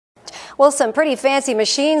Well, some pretty fancy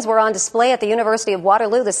machines were on display at the University of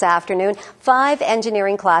Waterloo this afternoon. 5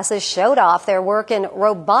 engineering classes showed off their work in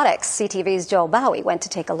robotics. CTV's Joel Bowie went to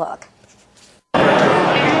take a look.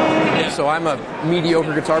 So I'm a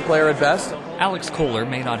mediocre guitar player at best. Alex Kohler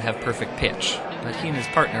may not have perfect pitch, but he and his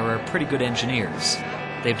partner are pretty good engineers.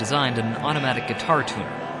 They've designed an automatic guitar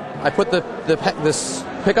tuner. I put this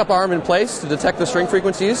pickup arm in place to detect the string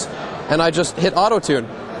frequencies, and I just hit auto-tune.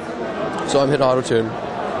 So I'm hitting auto-tune.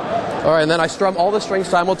 All right, and then I strum all the strings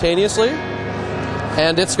simultaneously,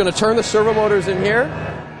 and it's going to turn the servo motors in here.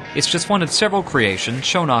 It's just one of several creations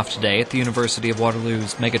shown off today at the University of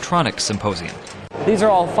Waterloo's Mechatronics Symposium. These are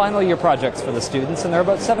all final year projects for the students, and they're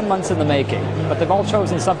about 7 months in the making, but they've all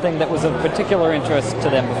chosen something that was of particular interest to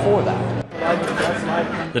them before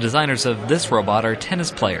that. The designers of this robot are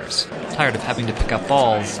tennis players, tired of having to pick up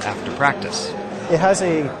balls after practice. It has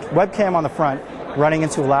a webcam on the front running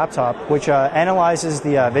into a laptop, which analyzes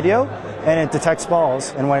the video, and it detects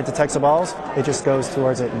balls, and when it detects the balls, it just goes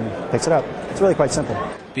towards it and picks it up. It's really quite simple.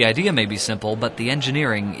 The idea may be simple, but the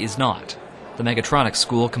engineering is not. The Mechatronics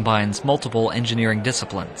school combines multiple engineering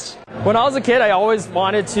disciplines. When I was a kid, I always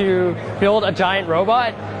wanted to build a giant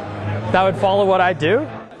robot that would follow what I do.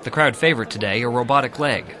 The crowd favorite today, a robotic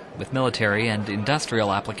leg, with military and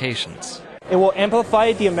industrial applications. It will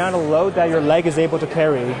amplify the amount of load that your leg is able to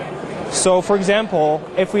carry. So, for example,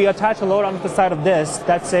 if we attach a load onto the side of this,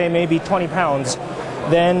 that's say maybe 20 pounds,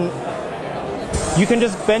 then you can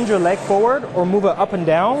just bend your leg forward or move it up and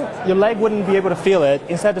down. Your leg wouldn't be able to feel it.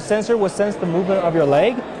 Instead, the sensor will sense the movement of your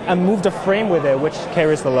leg and move the frame with it, which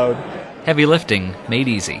carries the load. Heavy lifting made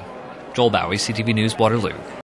easy. Joel Bowie, CTV News, Waterloo.